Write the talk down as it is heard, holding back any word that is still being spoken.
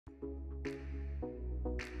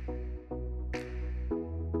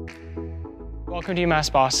Welcome to UMass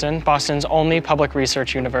Boston, Boston's only public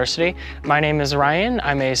research university. My name is Ryan.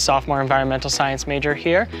 I'm a sophomore environmental science major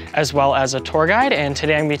here, as well as a tour guide, and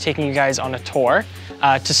today I'm going to be taking you guys on a tour.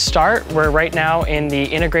 To start, we're right now in the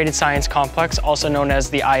Integrated Science Complex, also known as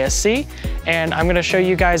the ISC, and I'm going to show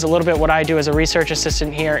you guys a little bit what I do as a research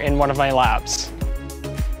assistant here in one of my labs.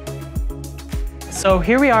 So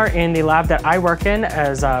here we are in the lab that I work in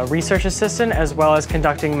as a research assistant, as well as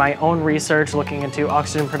conducting my own research looking into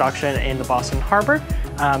oxygen production in the Boston Harbor.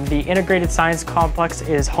 The Integrated Science Complex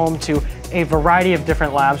is home to a variety of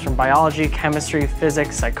different labs from biology, chemistry,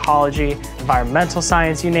 physics, psychology, environmental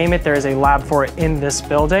science, you name it, there is a lab for it in this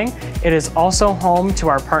building. It is also home to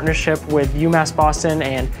our partnership with UMass Boston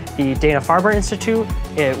and the Dana-Farber Institute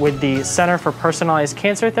with the Center for Personalized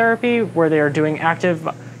Cancer Therapy, where they are doing active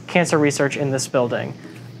cancer research in this building.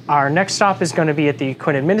 Our next stop is going to be at the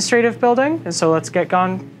Quinn Administrative Building, and so let's get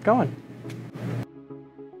going.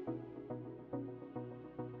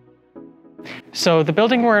 So the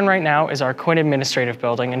building we're in right now is our Quinn Administrative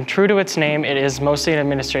Building, and true to its name, it is mostly an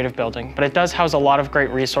administrative building, but it does house a lot of great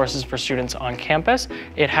resources for students on campus.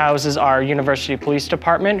 It houses our University Police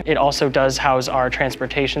Department. It also does house our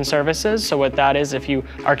transportation services. So what that is, if you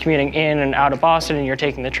are commuting in and out of Boston and you're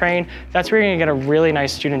taking the train, that's where you're gonna get a really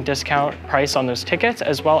nice student discount price on those tickets,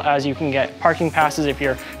 as well as you can get parking passes if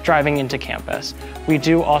you're driving into campus. We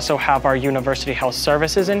do also have our University Health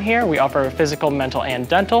Services in here. We offer physical, mental, and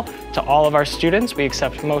dental to all of our students. We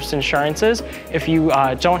accept most insurances. If you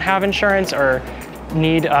don't have insurance or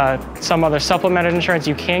need some other supplemented insurance,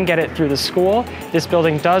 you can get it through the school. This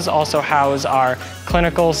building does also house our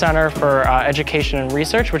Clinical Center for Education and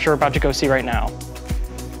Research, which we're about to go see right now.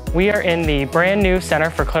 We are in the brand new Center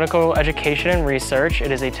for Clinical Education and Research.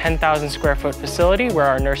 It is a 10,000 square foot facility where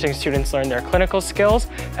our nursing students learn their clinical skills,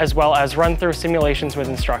 as well as run through simulations with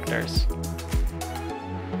instructors.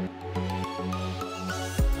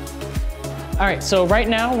 All right, so right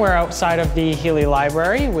now we're outside of the Healy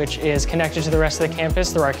Library, which is connected to the rest of the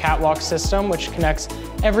campus through our catwalk system, which connects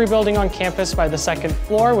every building on campus by the second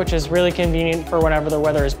floor, which is really convenient for whenever the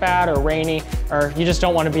weather is bad or rainy, or you just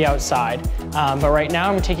don't want to be outside. But right now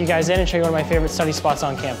I'm gonna take you guys in and show you one of my favorite study spots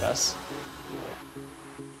on campus.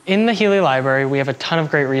 In the Healy Library, we have a ton of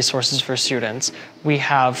great resources for students. We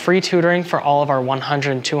have free tutoring for all of our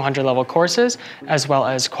 100 and 200 level courses, as well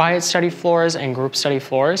as quiet study floors and group study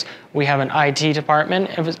floors. We have an IT department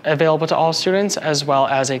available to all students, as well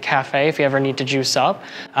as a cafe if you ever need to juice up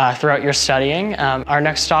throughout your studying. Our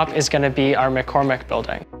next stop is going to be our McCormick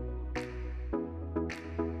building.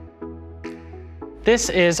 This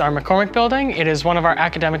is our McCormick building. It is one of our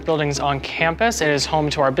academic buildings on campus. It is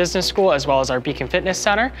home to our business school as well as our Beacon Fitness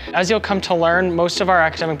Center. As you'll come to learn, most of our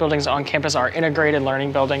academic buildings on campus are integrated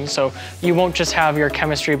learning buildings, so you won't just have your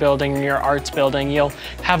chemistry building and your arts building. You'll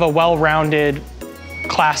have a well-rounded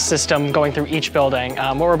class system going through each building.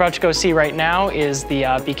 What we're about to go see right now is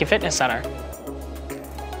the Beacon Fitness Center.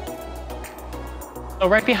 So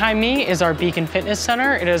right behind me is our Beacon Fitness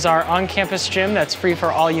Center. It is our on-campus gym that's free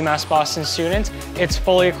for all UMass Boston students. It's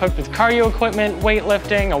fully equipped with cardio equipment,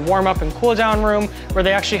 weightlifting, a warm-up and cool-down room, where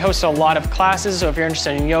they actually host a lot of classes. So if you're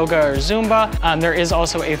interested in yoga or Zumba, there is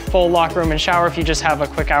also a full locker room and shower if you just have a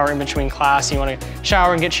quick hour in between class and you want to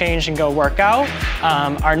shower and get changed and go work out.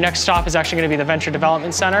 Our next stop is actually going to be the Venture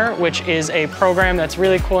Development Center, which is a program that's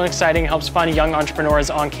really cool and exciting and helps fund young entrepreneurs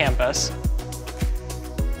on campus.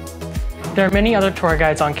 There are many other tour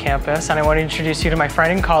guides on campus, and I want to introduce you to my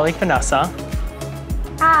friend and colleague, Vanessa.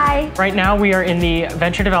 Hi. Right now, we are in the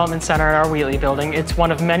Venture Development Center at our Wheatley building. It's one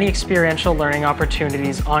of many experiential learning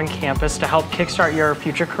opportunities on campus to help kickstart your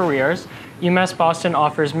future careers. UMass Boston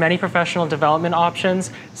offers many professional development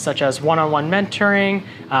options, such as one-on-one mentoring,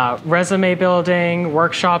 resume building,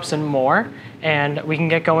 workshops, and more. And we can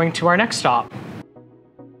get going to our next stop.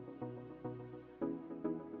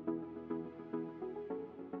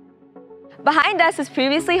 Behind us is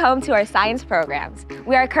previously home to our science programs.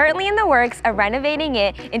 We are currently in the works of renovating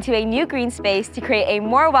it into a new green space to create a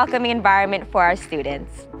more welcoming environment for our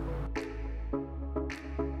students.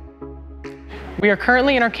 We are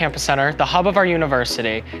currently in our campus center, the hub of our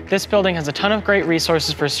university. This building has a ton of great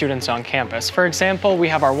resources for students on campus. For example, we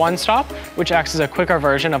have our One Stop, which acts as a quicker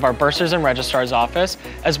version of our bursars and registrar's office,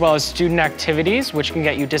 as well as student activities, which can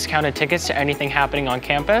get you discounted tickets to anything happening on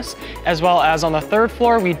campus. As well as on the third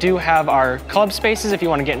floor, we do have our club spaces if you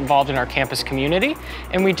want to get involved in our campus community.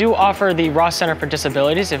 And we do offer the Ross Center for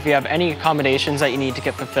Disabilities. If you have any accommodations that you need to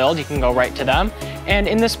get fulfilled, you can go right to them. And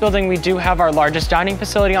in this building, we do have our largest dining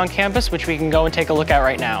facility on campus, which we can go and take a look at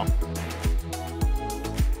right now.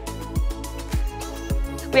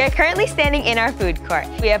 We are currently standing in our food court.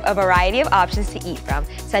 We have a variety of options to eat from,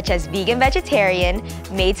 such as vegan vegetarian,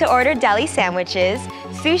 made-to-order deli sandwiches,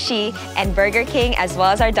 sushi, and Burger King, as well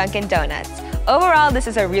as our Dunkin' Donuts. Overall, this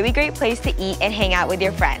is a really great place to eat and hang out with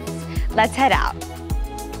your friends. Let's head out.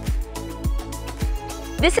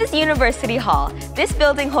 This is University Hall. This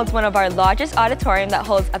building holds one of our largest auditorium that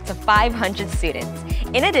holds up to 500 students.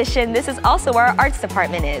 In addition, this is also where our arts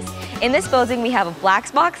department is. In this building, we have a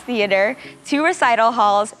black box theater, 2 recital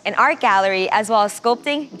halls, an art gallery, as well as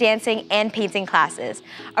sculpting, dancing, and painting classes.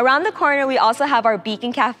 Around the corner, we also have our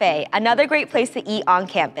Beacon Cafe, another great place to eat on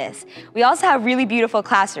campus. We also have really beautiful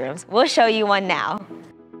classrooms. We'll show you one now.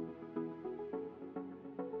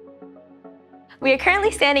 We are currently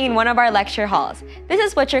standing in one of our lecture halls. This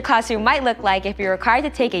is what your classroom might look like if you're required to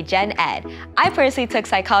take a Gen Ed. I personally took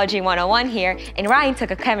Psychology 101 here, and Ryan took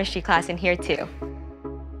a chemistry class in here too.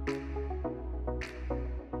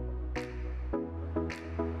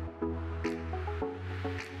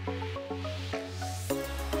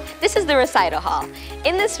 This is the recital hall.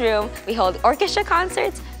 In this room, we hold orchestra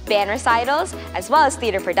concerts, band recitals, as well as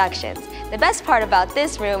theater productions. The best part about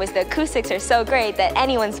this room is the acoustics are so great that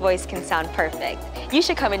anyone's voice can sound perfect. You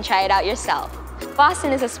should come and try it out yourself.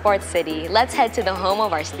 Boston is a sports city. Let's head to the home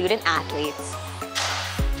of our student athletes.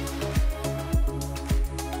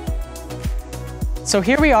 So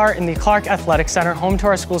here we are in the Clark Athletic Center, home to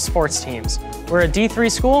our school's sports teams. We're a D3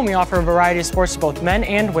 school and we offer a variety of sports to both men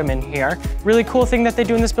and women here. Really cool thing that they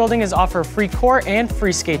do in this building is offer free court and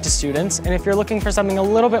free skate to students. And if you're looking for something a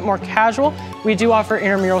little bit more casual, we do offer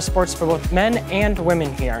intramural sports for both men and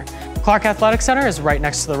women here. Clark Athletic Center is right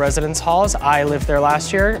next to the residence halls. I lived there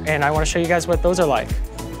last year and I want to show you guys what those are like.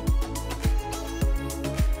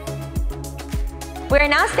 We are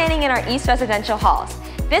now standing in our East Residential halls.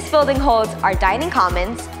 This building holds our dining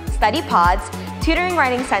commons, study pods, tutoring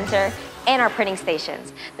writing center, and our printing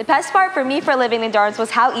stations. The best part for me for living in the dorms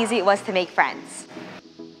was how easy it was to make friends.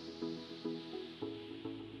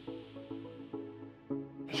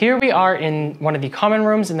 Here we are in one of the common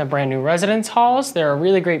rooms in the brand new residence halls. They're a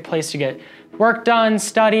really great place to get work done,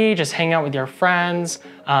 study, just hang out with your friends.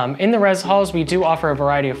 In the res halls, we do offer a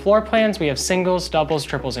variety of floor plans. We have singles, doubles,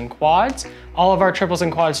 triples, and quads. All of our triples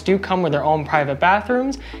and quads do come with their own private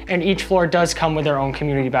bathrooms, and each floor does come with their own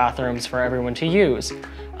community bathrooms for everyone to use.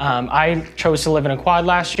 I chose to live in a quad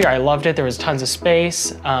last year. I loved it. There was tons of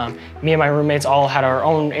space. Me and my roommates all had our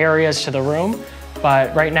own areas to the room.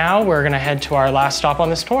 But right now, we're gonna head to our last stop on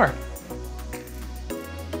this tour.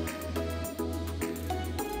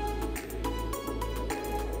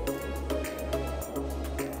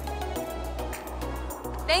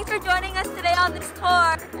 Thanks for joining us today on this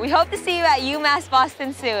tour. We hope to see you at UMass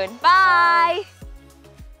Boston soon. Bye!